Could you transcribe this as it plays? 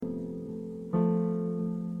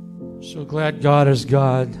So glad God is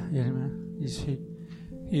God. Amen.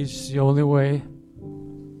 He's the only way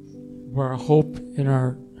for our hope in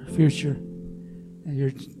our future. And your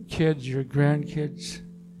kids, your grandkids,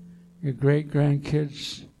 your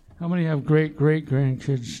great-grandkids. How many have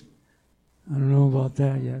great-great-grandkids? I don't know about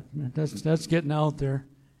that yet. That's getting out there.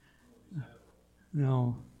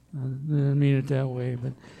 No, I didn't mean it that way,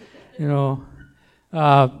 but,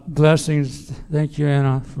 blessings. Thank you,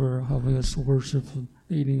 Anna, for helping us worship and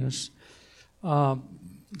leading us.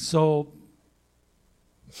 So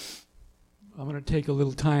I'm going to take a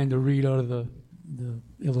little time to read out of the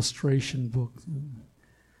illustration book.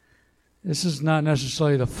 This is not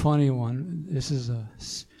necessarily the funny one. This is a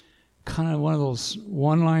kind of one of those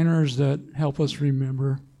one-liners that help us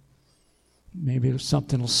remember. Maybe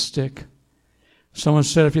something will stick. Someone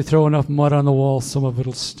said if you throw enough mud on the wall, some of it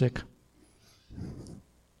will stick.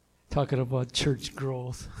 Talking about church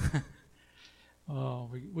growth.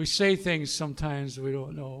 We say things sometimes we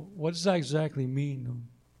don't know. What does that exactly mean?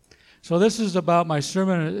 So this is about, my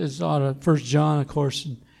sermon is out of 1 John, of course.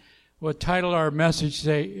 And we'll title our message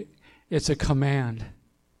today, it's a command.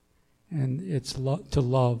 And it's to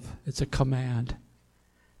love. It's a command.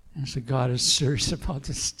 And so God is serious about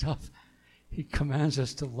this stuff. He commands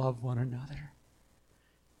us to love one another.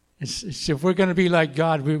 It's if we're going to be like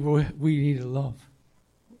God, we need to love.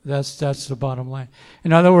 That's the bottom line.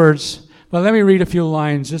 In other words, well, let me read a few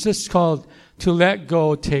lines. This is called To Let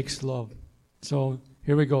Go Takes Love. So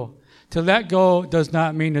here we go. To let go does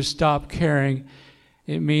not mean to stop caring.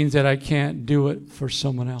 It means that I can't do it for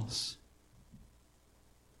someone else.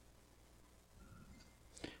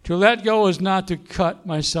 To let go is not to cut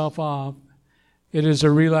myself off. It is a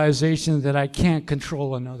realization that I can't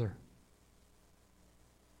control another.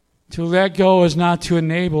 To let go is not to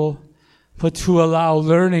enable, but to allow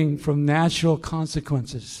learning from natural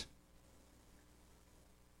consequences.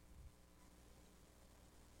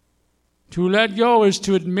 To let go is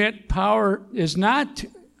to admit power is not to,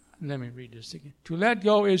 let me read this again. To let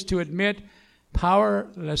go is to admit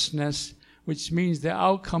powerlessness, which means the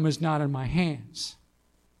outcome is not in my hands.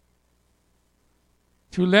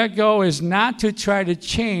 To let go is not to try to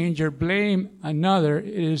change or blame another. It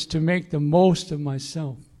is to make the most of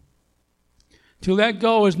myself. To let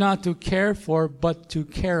go is not to care for, but to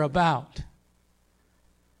care about.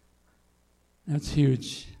 That's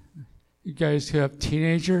huge. You guys who have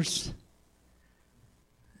teenagers,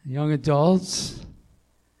 young adults,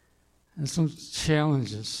 and some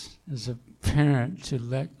challenges as a parent to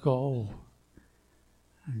let go.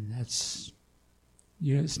 And that's,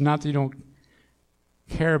 it's not that you don't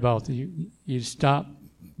care about them. You stop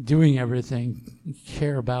doing everything. You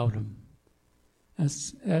care about them.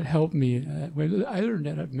 That helped me. I learned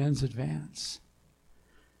that at Men's Advance.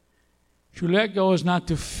 To let go is not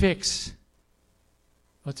to fix,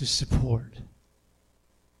 but to support.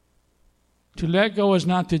 To let go is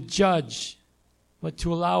not to judge, but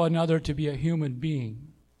to allow another to be a human being.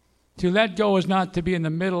 To let go is not to be in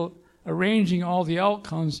the middle arranging all the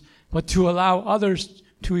outcomes, but to allow others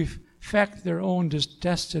to affect their own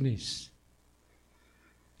destinies.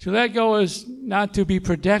 To let go is not to be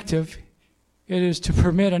protective. It is to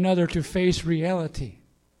permit another to face reality.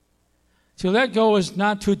 To let go is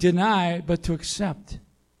not to deny, but to accept.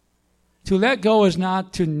 To let go is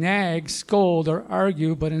not to nag, scold, or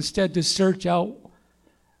argue, but instead to search out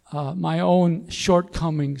my own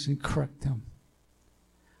shortcomings and correct them.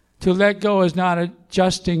 To let go is not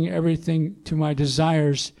adjusting everything to my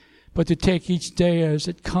desires, but to take each day as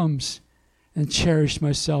it comes and cherish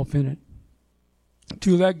myself in it.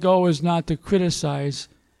 To let go is not to criticize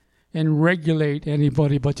and regulate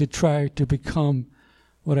anybody, but to try to become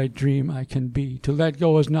what I dream I can be. To let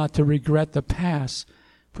go is not to regret the past,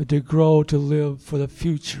 but to grow to live for the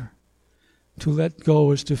future. To let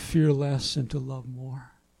go is to fear less and to love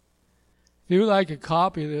more. If you would like a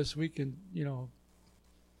copy of this, we can,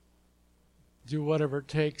 do whatever it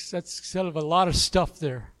takes. That's sort of a lot of stuff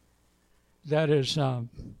there. That is,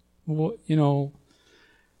 you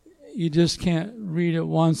just can't read it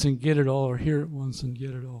once and get it all, or hear it once and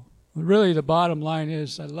get it all. But really, the bottom line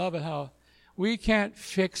is, I love it how we can't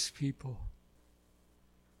fix people.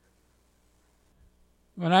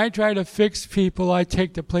 When I try to fix people, I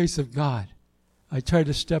take the place of God. I try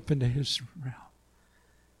to step into His realm.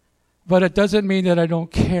 But it doesn't mean that I don't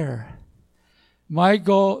care. My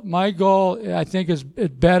goal, I think, is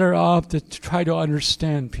better off to try to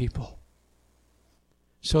understand people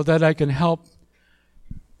so that I can help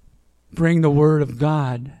bring the Word of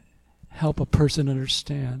God, help a person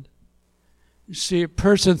understand. You see, a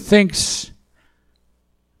person thinks,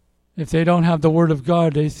 if they don't have the Word of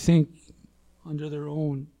God, they think under their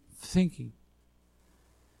own thinking.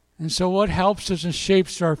 And so what helps us and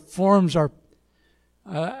shapes our forms our,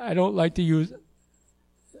 I don't like to use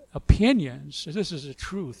opinions. This is the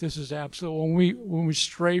truth. This is absolute. When we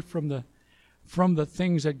stray from the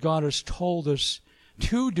things that God has told us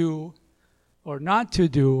to do or not to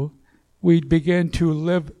do, we begin to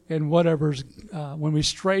live in whatever's, when we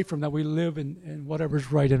stray from that, we live in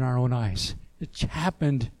whatever's right in our own eyes. It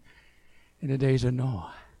happened in the days of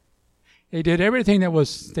Noah. They did everything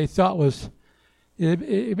they thought was,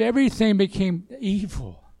 everything became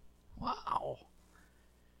evil. Wow.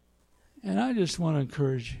 And I just want to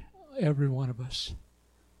encourage every one of us.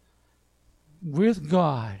 With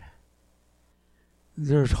God,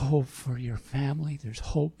 there's hope for your family. There's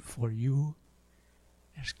hope for you.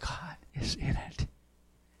 There's God is in it.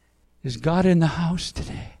 Is God in the house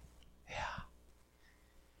today? Yeah.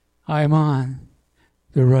 I'm on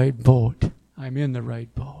the right boat. I'm in the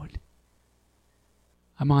right boat.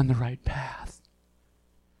 I'm on the right path.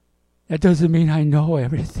 That doesn't mean I know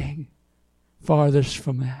everything. Farthest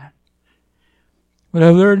from that. But I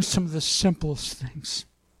learned some of the simplest things.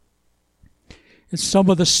 It's some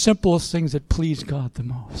of the simplest things that please God the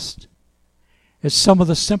most. It's some of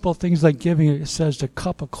the simple things like giving, it says, a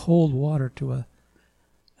cup of cold water to a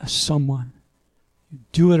someone. You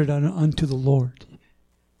do it unto the Lord.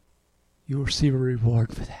 You will receive a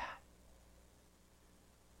reward for that.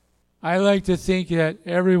 I like to think that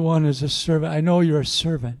everyone is a servant. I know you're a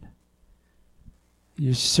servant.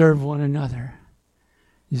 You serve one another.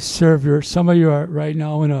 You serve some of you are right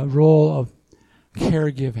now in a role of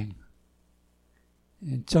caregiving.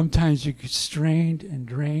 And sometimes you get strained and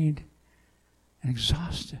drained and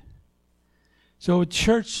exhausted. So a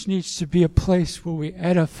church needs to be a place where we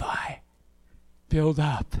edify, build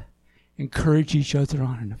up, encourage each other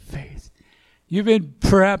on in the faith. You've been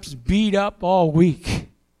perhaps beat up all week,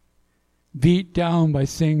 beat down by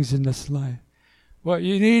things in this life. What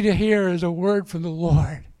you need to hear is a word from the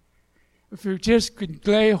Lord. If you just could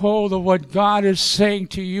lay hold of what God is saying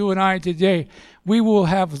to you and I today, we will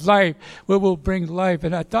have life. We will bring life.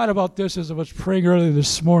 And I thought about this as I was praying earlier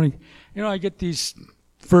this morning. You know, I get these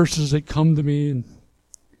verses that come to me, and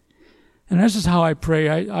this is how I pray.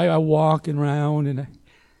 I walk around, and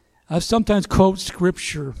I sometimes quote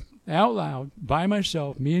scripture out loud by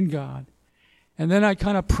myself, me and God. And then I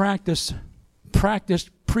kind of practice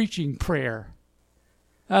preaching prayer.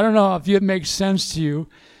 I don't know if it makes sense to you,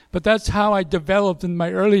 but that's how I developed in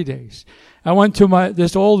my early days. I went to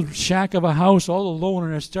this old shack of a house all alone,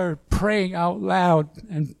 and I started praying out loud,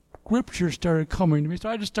 and scriptures started coming to me. So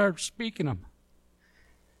I just started speaking them.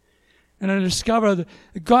 And I discovered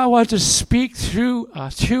that God wants to speak through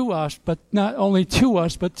us, to us, but not only to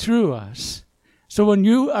us, but through us. So when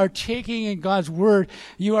you are taking in God's word,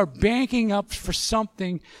 you are banking up for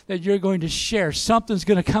something that you're going to share. Something's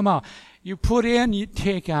going to come out. You put in, you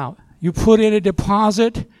take out. You put in a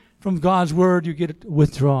deposit from God's word, you get a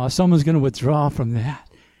withdrawal. Someone's going to withdraw from that.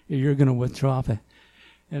 You're going to withdraw from it.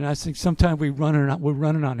 And I think sometimes we're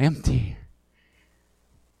running on empty.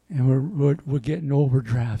 And we're getting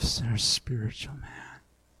overdrafts in our spiritual man.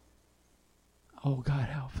 Oh, God,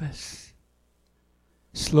 help us.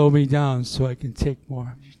 Slow me down so I can take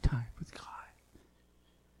more of your time with God.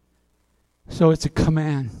 So it's a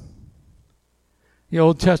command. The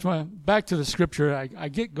Old Testament, back to the scripture, I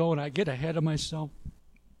get going, I get ahead of myself.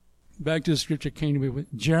 Back to the scripture came to me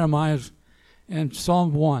with Jeremiah and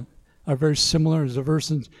Psalm 1 are very similar. There's a verse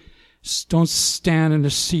in, don't stand in the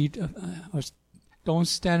seat of, don't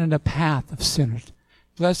stand in the path of sinners.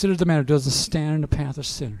 Blessed is the man who doesn't stand in the path of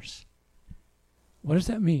sinners. What does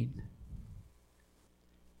that mean?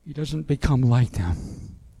 He doesn't become like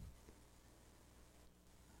them.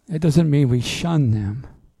 It doesn't mean we shun them.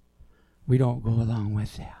 We don't go along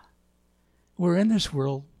with that. We're in this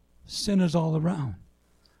world. Sin is all around.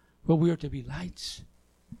 But we are to be lights.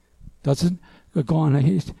 Doesn't go on.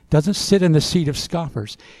 He doesn't sit in the seat of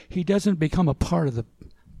scoffers. He doesn't become a part of the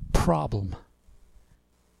problem.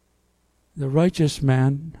 The righteous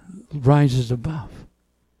man rises above,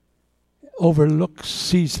 overlooks,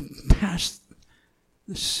 sees past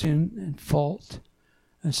the sin and fault,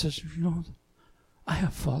 and says, you know, I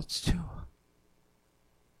have faults too.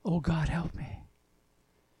 Oh, God, help me.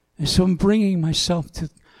 And so I'm bringing myself to,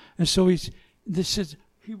 and so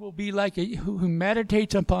he will be like who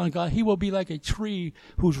meditates upon God. He will be like a tree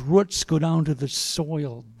whose roots go down to the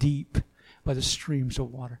soil deep by the streams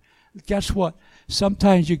of water. Guess what?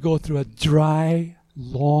 Sometimes you go through a dry,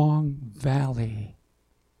 long valley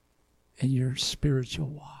in your spiritual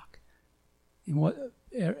walk.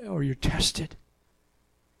 Or you're tested.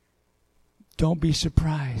 Don't be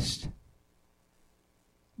surprised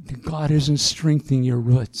that God isn't strengthening your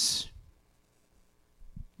roots.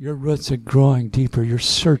 Your roots are growing deeper. You're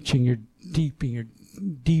searching. You're deepening. You're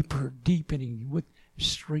deepening with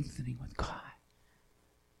strengthening with God.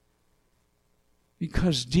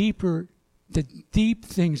 Because the deep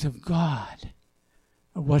things of God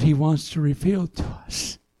are what He wants to reveal to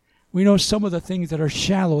us. We know some of the things that are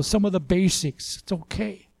shallow, some of the basics. It's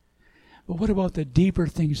okay. But what about the deeper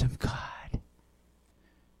things of God?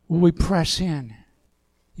 When we press in,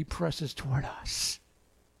 He presses toward us.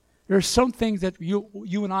 There are some things that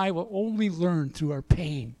you and I will only learn through our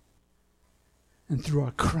pain and through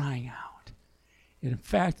our crying out. And in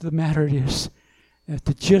fact, the matter is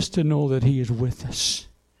that just to know that He is with us.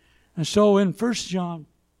 And so in 1 John,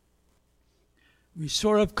 we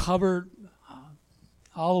sort of covered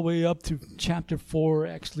all the way up to chapter 4,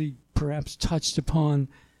 actually perhaps touched upon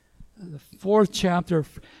the 4th chapter.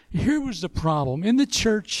 Here was the problem. In the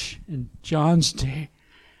church in John's day,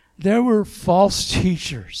 there were false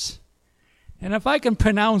teachers. And if I can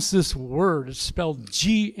pronounce this word, it's spelled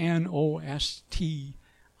Gnostism,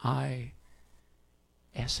 I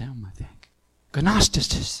think.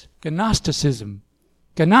 Gnosticism.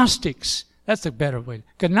 Gnostics. That's a better way.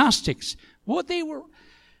 Gnostics. What they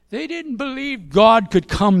didn't believe God could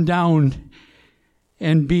come down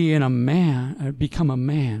and become a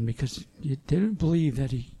man, because they didn't believe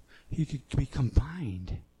that he could be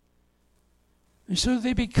combined. And so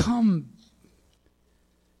they become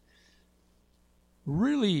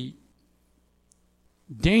really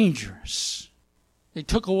dangerous. They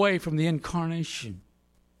took away from the incarnation.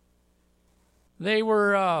 They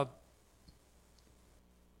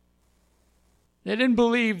didn't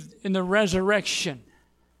believe in the resurrection.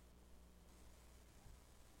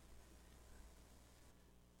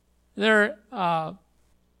 Their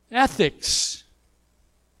ethics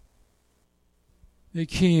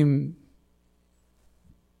became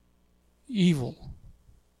evil.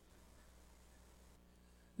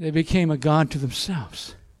 They became a god to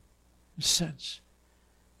themselves, in a sense.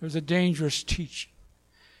 It was a dangerous teaching.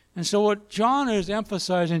 And so what John is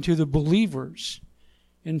emphasizing to the believers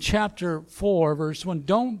in chapter 4, verse 1,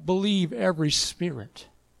 don't believe every spirit.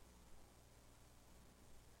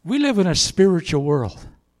 We live in a spiritual world.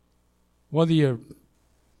 Whether you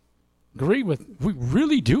agree with, we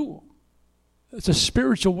really do. It's a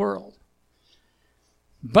spiritual world.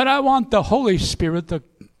 But I want the Holy Spirit, the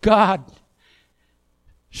God-sent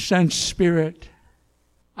Spirit.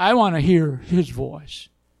 I want to hear His voice.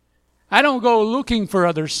 I don't go looking for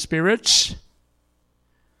other spirits.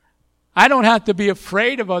 I don't have to be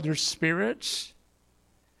afraid of other spirits.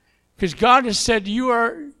 Because God has said,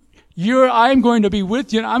 I'm going to be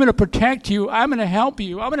with you, and I'm going to protect you, I'm going to help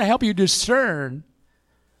you, I'm going to help you discern.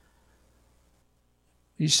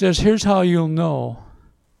 He says, here's how you'll know.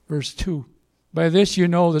 Verse 2. By this you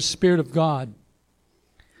know the Spirit of God.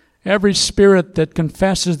 Every spirit that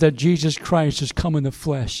confesses that Jesus Christ has come in the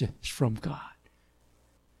flesh is from God.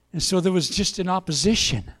 And so there was just an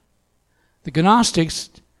opposition. The Gnostics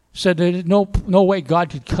said that no way God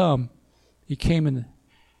could come. He came and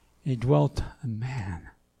He dwelt a man.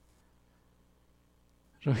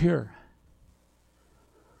 So here's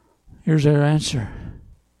our answer.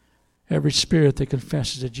 Every spirit that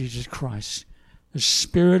confesses that Jesus Christ, the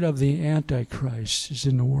spirit of the Antichrist, is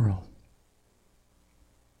in the world.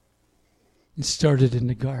 It started in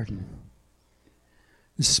the garden.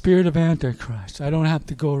 The spirit of Antichrist. I don't have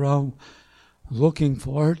to go around looking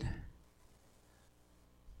for it.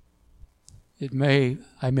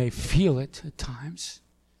 I may feel it at times.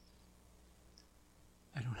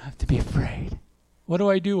 I don't have to be afraid. What do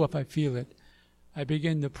I do if I feel it? I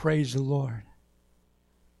begin to praise the Lord.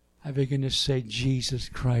 I begin to say, Jesus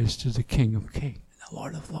Christ is the King of Kings, the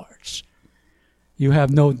Lord of Lords. You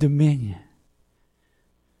have no dominion.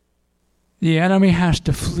 The enemy has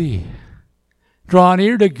to flee. Draw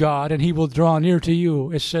near to God, and He will draw near to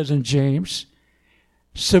you, it says in James.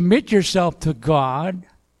 Submit yourself to God.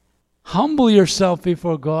 Humble yourself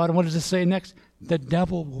before God. And what does it say next? The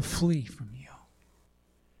devil will flee from you.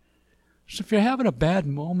 So if you're having a bad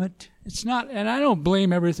moment, it's not, and I don't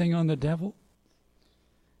blame everything on the devil.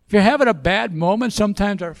 If you're having a bad moment,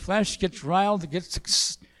 sometimes our flesh gets riled,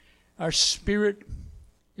 our spirit,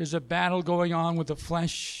 there's a battle going on with the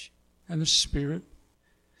flesh and the spirit.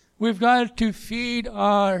 We've got to feed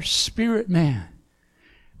our spirit man.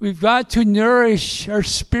 We've got to nourish our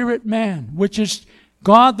spirit man, which is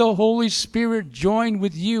God the Holy Spirit joined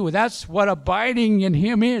with you. That's what abiding in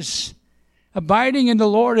Him is. Abiding in the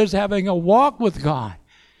Lord is having a walk with God.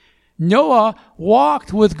 Noah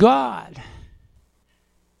walked with God.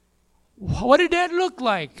 What did that look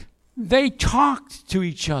like? They talked to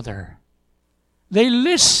each other. They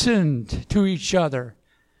listened to each other.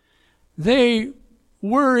 They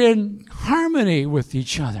we're in harmony with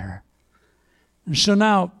each other. And so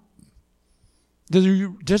now,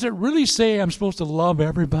 does it really say I'm supposed to love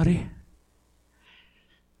everybody?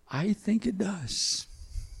 I think it does.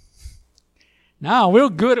 Now, we're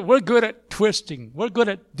good at twisting. We're good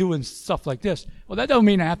at doing stuff like this. Well, that doesn't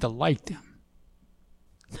mean I have to like them.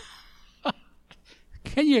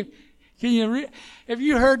 Have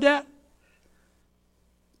you heard that?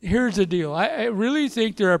 Here's the deal. I really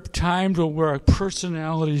think there are times where our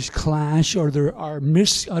personalities clash or there are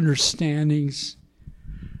misunderstandings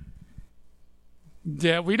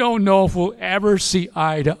that we don't know if we'll ever see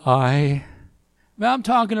eye to eye. Now, I'm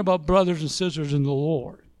talking about brothers and sisters in the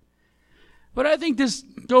Lord. But I think this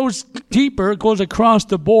goes deeper, it goes across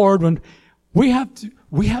the board when we have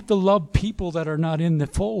to love people that are not in the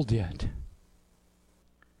fold yet.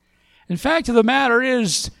 In fact of the matter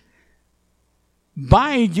is,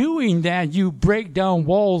 by doing that, you break down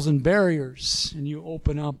walls and barriers and you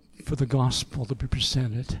open up for the gospel to be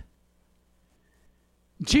presented.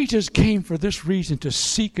 Jesus came for this reason, to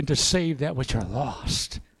seek and to save that which are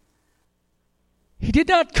lost. He did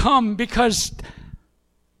not come because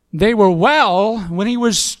they were well. When he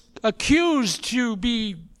was accused to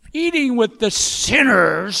be eating with the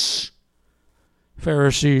sinners,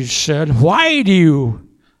 Pharisees said, "Why do you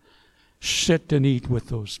sit and eat with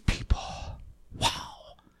those people?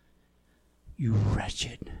 Wow, you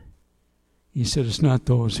wretched." He said, "It's not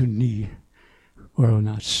those who need or are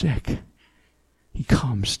not sick. He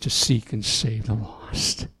comes to seek and save the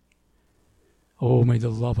lost." Oh, may the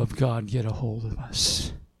love of God get a hold of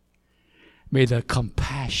us. May the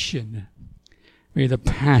compassion, may the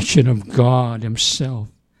passion of God himself,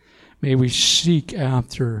 may we seek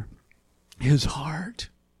after his heart.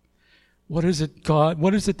 What is it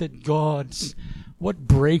that what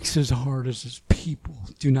breaks his heart is his people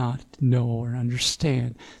do not know or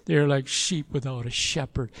understand. They are like sheep without a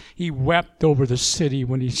shepherd. He wept over the city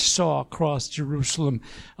when he saw across Jerusalem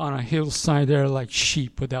on a hillside there like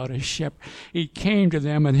sheep without a shepherd. He came to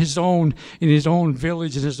them in his own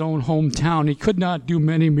village, in his own hometown. He could not do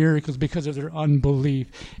many miracles because of their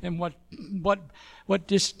unbelief. And what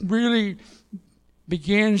just really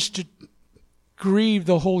begins to grieve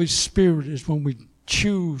the Holy Spirit is when we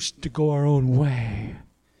choose to go our own way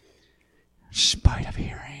in spite of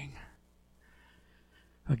hearing.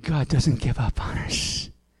 But God doesn't give up on us.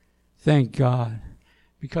 Thank God.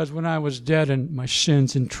 Because when I was dead in my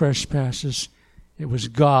sins and trespasses, it was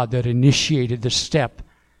God that initiated the step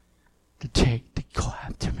to go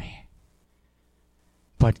after me.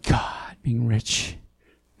 But God, being rich.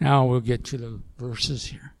 Now we'll get to the verses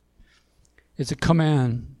here. It's a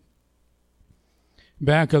command.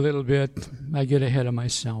 Back a little bit. I get ahead of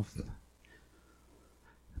myself.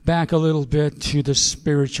 Back a little bit to the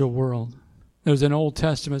spiritual world. There's an Old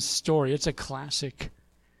Testament story. It's a classic.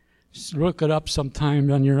 Just look it up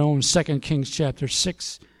sometime on your own. 2 Kings chapter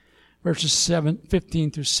 6, verses 15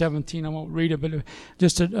 through 17. I won't read it, but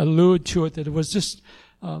just to allude to it, that it was just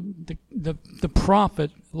the prophet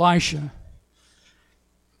Elisha.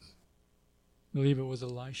 I believe it was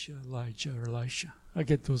Elijah. I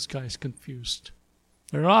get those guys confused.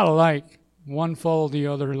 They're all alike. One followed the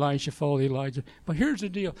other. Elisha followed Elijah. But here's the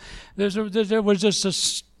deal. There was just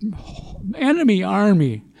this enemy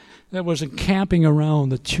army that was encamping around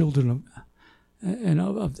the children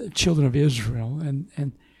of Israel.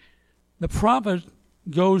 And the prophet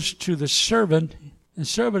goes to the servant. The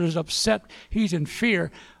servant is upset. He's in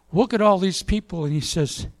fear. Look at all these people. And he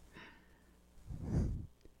says,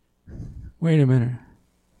 "Wait a minute.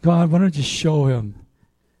 God, why don't you show him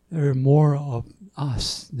there are more of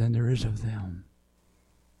us than there is of them.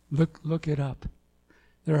 Look it up.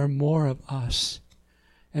 There are more of us.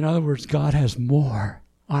 In other words, God has more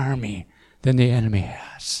army than the enemy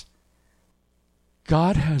has.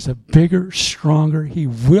 God has a bigger, stronger. He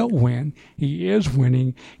will win. He is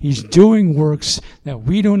winning. He's doing works that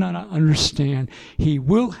we do not understand. He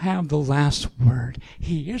will have the last word.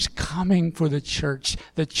 He is coming for the church.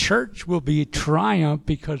 The church will be triumph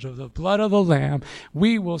because of the blood of the Lamb.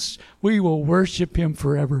 We will worship him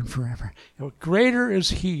forever and forever. Greater is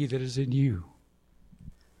he that is in you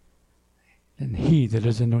than he that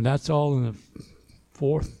is in them. That's all in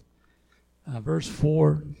the verse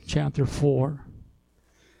 4, chapter 4.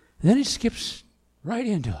 And then he skips right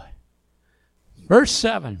into it. Verse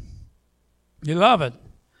 7. Beloved,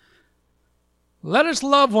 let us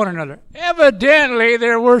love one another. Evidently,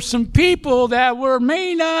 there were some people that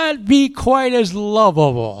may not be quite as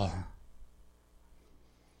lovable.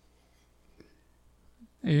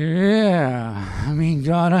 Yeah, I mean,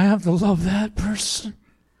 God, I have to love that person.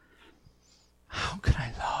 How can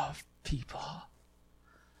I love people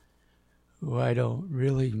who I don't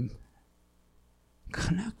really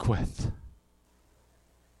connect with.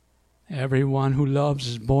 Everyone who loves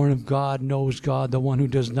is born of God, knows God. The one who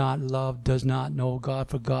does not love does not know God,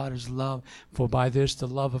 for God is love. For by this the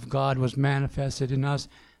love of God was manifested in us,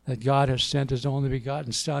 that God has sent his only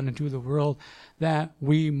begotten Son into the world, that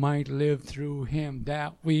we might live through him,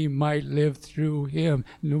 that we might live through him.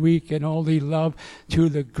 And we can only love to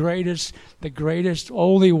the greatest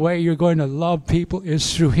only way you're going to love people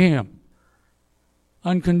is through him.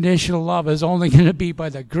 Unconditional love is only going to be by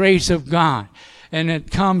the grace of God. And it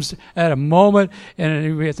comes at a moment,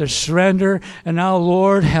 and we have to surrender. And now,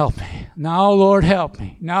 Lord, help me. Now, Lord, help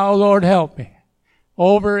me. Now, Lord, help me.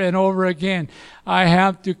 Over and over again, I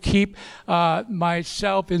have to keep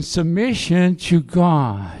myself in submission to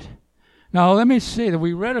God. Now, let me say that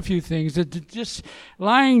we read a few things, that just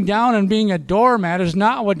lying down and being a doormat is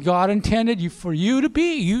not what God intended for you to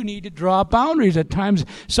be. You need to draw boundaries at times.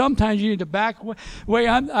 Sometimes you need to back away.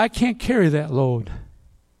 I can't carry that load.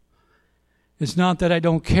 It's not that I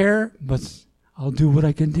don't care, but I'll do what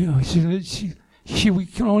I can do. We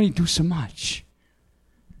can only do so much.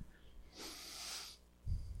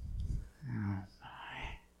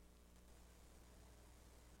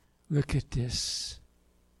 Look at this.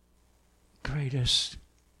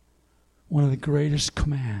 One of the greatest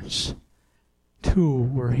commands. Two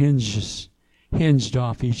were hinged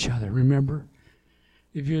off each other. Remember?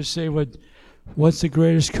 If you say, what's the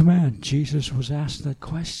greatest command? Jesus was asked that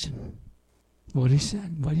question. What he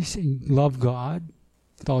said? What he said? Love God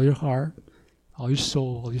with all your heart, all your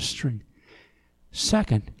soul, all your strength.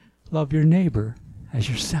 Second, love your neighbor as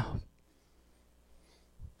yourself.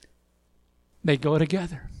 They go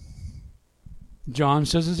together. John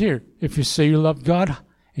says it here. If you say you love God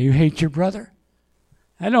and you hate your brother,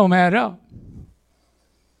 that don't add up.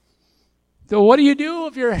 So what do you do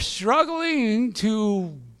if you're struggling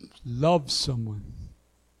to love someone?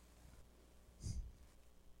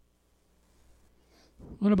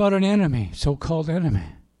 What about an enemy, so-called enemy?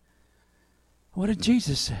 What did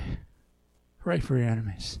Jesus say? Pray for your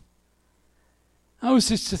enemies. I was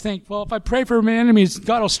just to think, well, if I pray for my enemies,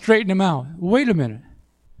 God will straighten them out. Wait a minute.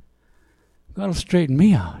 God will straighten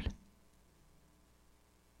me out.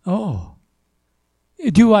 Oh.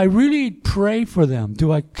 Do I really pray for them?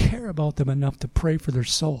 Do I care about them enough to pray for their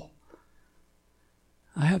soul?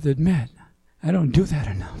 I have to admit, I don't do that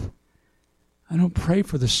enough. I don't pray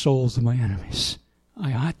for the souls of my enemies.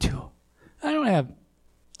 I ought to. I don't have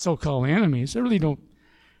so-called enemies. I really don't.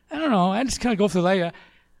 I don't know. I just kind of go through life.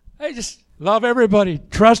 I just love everybody,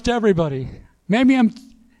 trust everybody. Maybe I'm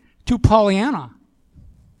too Pollyanna.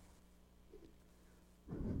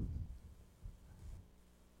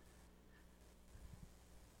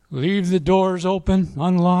 Leave the doors open,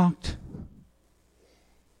 unlocked.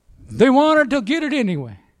 They want it, they'll get it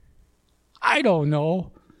anyway. I don't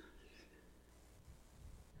know.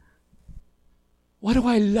 What do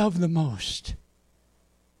I love the most?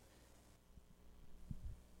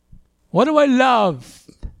 What do I love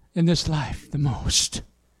in this life the most?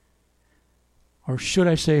 Or should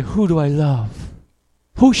I say, who do I love?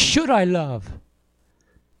 Who should I love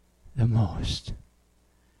the most?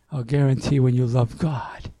 I'll guarantee when you love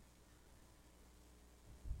God,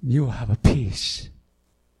 you'll have a peace.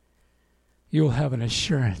 You'll have an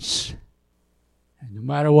assurance. And no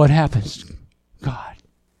matter what happens, God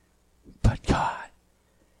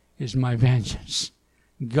is my vengeance.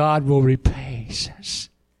 God will repay, he says.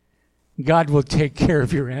 God will take care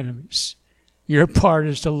of your enemies. Your part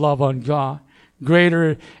is to love on God.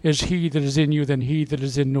 Greater is he that is in you than he that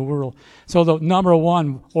is in the world. So the number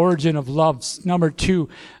one, origin of love. Number two,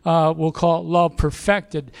 we'll call it love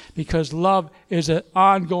perfected, because love is an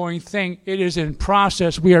ongoing thing. It is in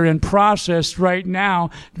process. We are in process right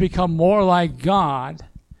now to become more like God.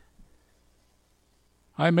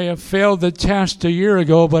 I may have failed the test a year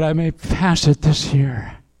ago, but I may pass it this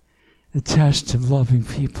year. The test of loving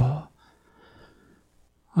people.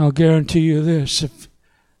 I'll guarantee you this, if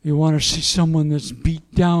you want to see someone that's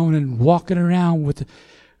beat down and walking around with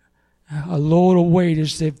a load of weight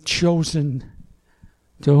as they've chosen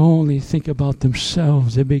to only think about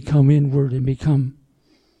themselves, they become inward and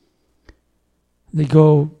they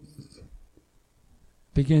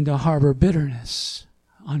begin to harbor bitterness,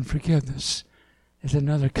 unforgiveness is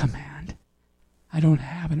another command. I don't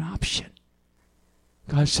have an option.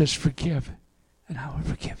 God says, forgive, and I will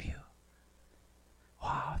forgive you.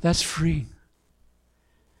 Wow, that's free.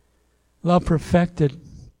 Love perfected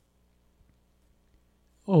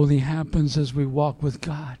only happens as we walk with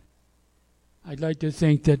God. I'd like to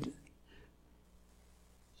think that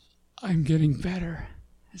I'm getting better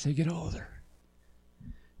as I get older.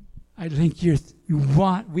 I think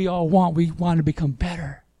we want to become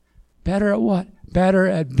better. Better at what? Better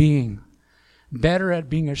at being. Better at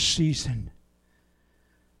being a seasoned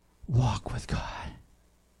walk with God.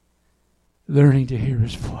 Learning to hear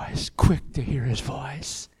His voice. Quick to hear His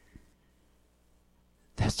voice.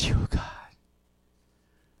 That's you, God.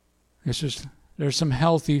 There's some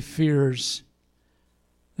healthy fears.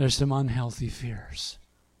 There's some unhealthy fears.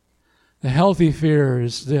 The healthy fear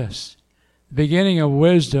is this. The beginning of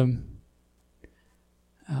wisdom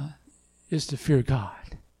is to fear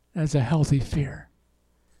God. That's a healthy fear.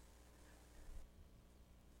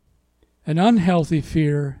 An unhealthy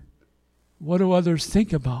fear, what do others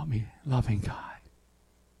think about me loving God?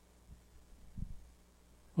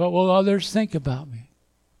 What will others think about me?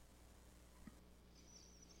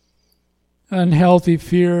 Unhealthy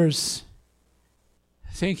fears,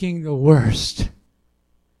 thinking the worst,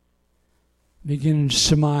 beginning to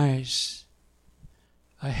surmise.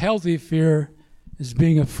 A healthy fear is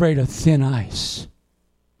being afraid of thin ice.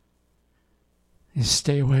 You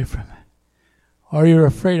stay away from it. Or you're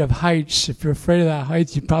afraid of heights. If you're afraid of that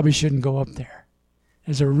height, you probably shouldn't go up there.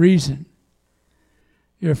 There's a reason.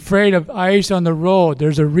 You're afraid of ice on the road.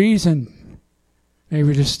 There's a reason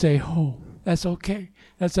maybe to stay home. That's okay.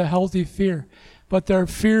 That's a healthy fear. But there are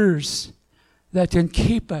fears that can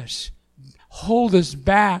keep us, hold us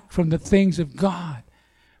back from the things of God.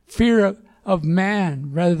 Fear of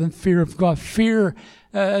man rather than fear of God. Fear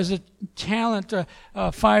as a talent, the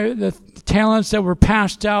talents that were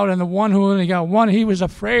passed out, and the one who only got one, he was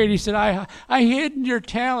afraid. He said, I hid your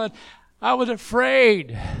talent. I was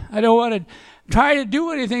afraid. I don't want to try to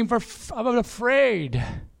do anything, I was afraid.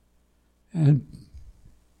 And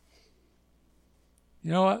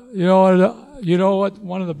you know what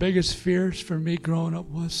one of the biggest fears for me growing up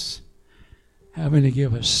was? Having to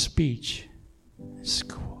give a speech in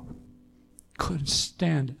school. Couldn't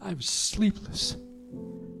stand it. I was sleepless.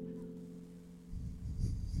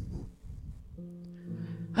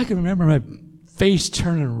 I can remember my face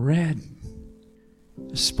turning red.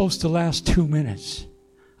 It was supposed to last 2 minutes.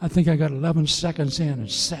 I think I got 11 seconds in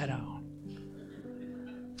and sat down.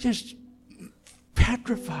 Just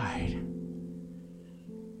petrified.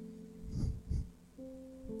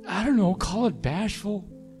 I don't know, call it bashful.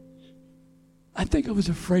 I think I was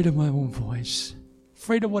afraid of my own voice.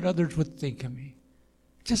 Afraid of what others would think of me.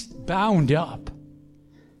 Just bound up.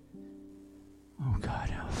 Oh, God,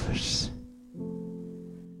 help us.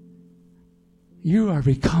 You are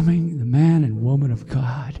becoming the man and woman of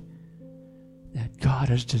God that God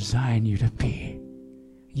has designed you to be.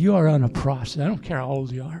 You are on a process. I don't care how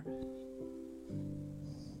old you are.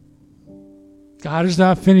 God is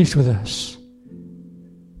not finished with us.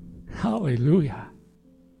 Hallelujah.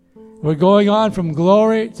 We're going on from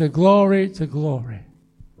glory to glory to glory.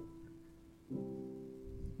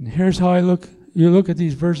 And here's how you look at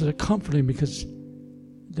these verses are comforting, because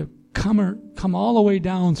they come all the way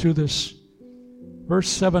down through this. Verse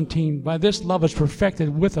 17, by this love is perfected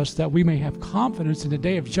with us, that we may have confidence in the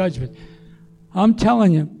day of judgment. I'm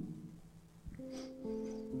telling you,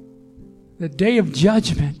 the day of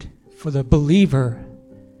judgment for the believer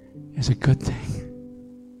is a good thing.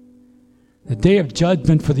 The day of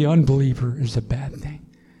judgment for the unbeliever is a bad thing.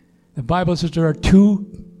 The Bible says there are two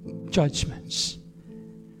judgments.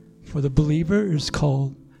 For the believer is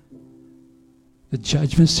called the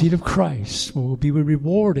judgment seat of Christ, where we'll be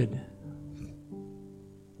rewarded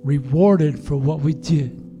for what we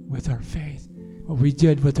did with our faith, what we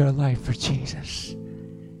did with our life for Jesus.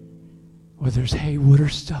 Whether there's hay, wood, or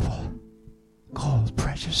stubble, gold,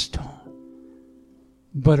 precious stone.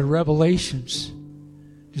 But a Revelations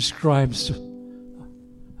describes a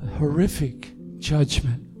horrific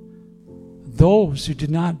judgment. Those who did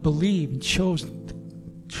not believe and chose to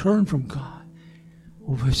turn from God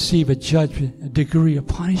will receive a judgment, a degree of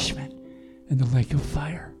punishment in the lake of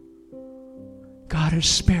fire. God has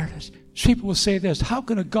spared us. People will say this, how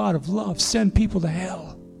can a God of love send people to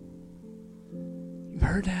hell? You've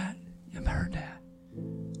heard that? You've heard that.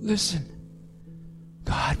 Listen,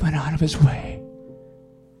 God went out of His way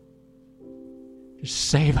to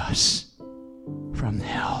save us from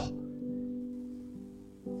hell.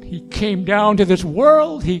 He came down to this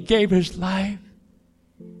world. He gave His life,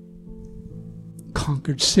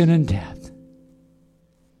 conquered sin and death.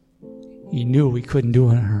 He knew we couldn't do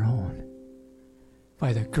it on our own.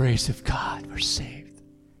 By the grace of God, we're saved.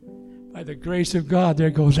 By the grace of God, there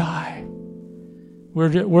goes I.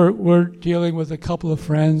 We're dealing with a couple of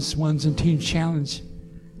friends. One's in Teen Challenge.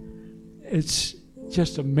 It's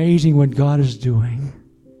just amazing what God is doing,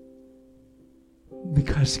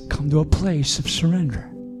 because come to a place of surrender.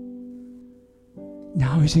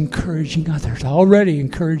 Now he's encouraging others, already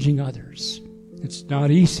encouraging others. It's not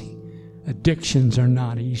easy. Addictions are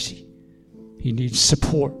not easy. He needs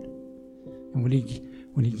support. And when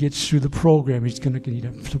he gets through the program, he's going to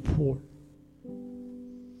need support.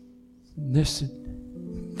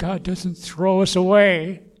 Listen, God doesn't throw us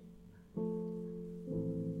away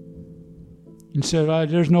and said,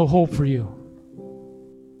 there's no hope for you.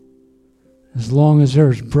 As long as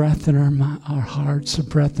there's breath in our hearts, a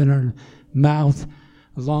breath in our mouth,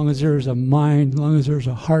 as long as there's a mind, as long as there's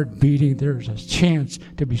a heart beating, there's a chance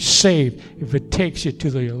to be saved. If it takes you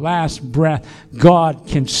to the last breath, God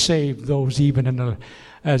can save those even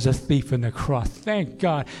as a thief in the cross. Thank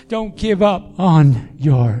God. Don't give up on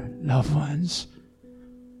your loved ones.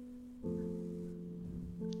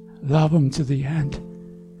 Love them to the end.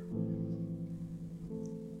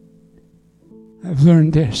 I've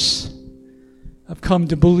learned this. I've come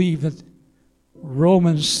to believe that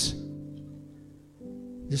Romans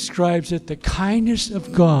describes that the kindness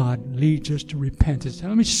of God leads us to repentance. Now,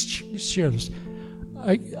 let me share this.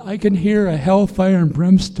 I can hear a hellfire and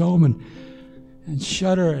brimstone and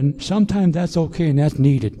shudder, and sometimes that's okay and that's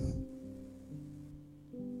needed.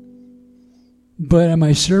 But am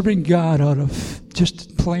I serving God out of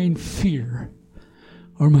just plain fear?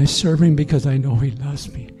 Or am I serving because I know He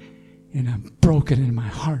loves me? And I'm broken in my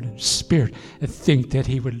heart and spirit to think that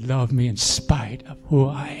He would love me in spite of who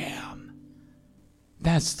I am.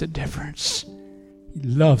 That's the difference. He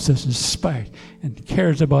loves us in spite and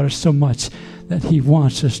cares about us so much that He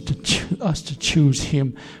wants us to choose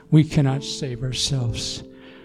Him. We cannot save ourselves.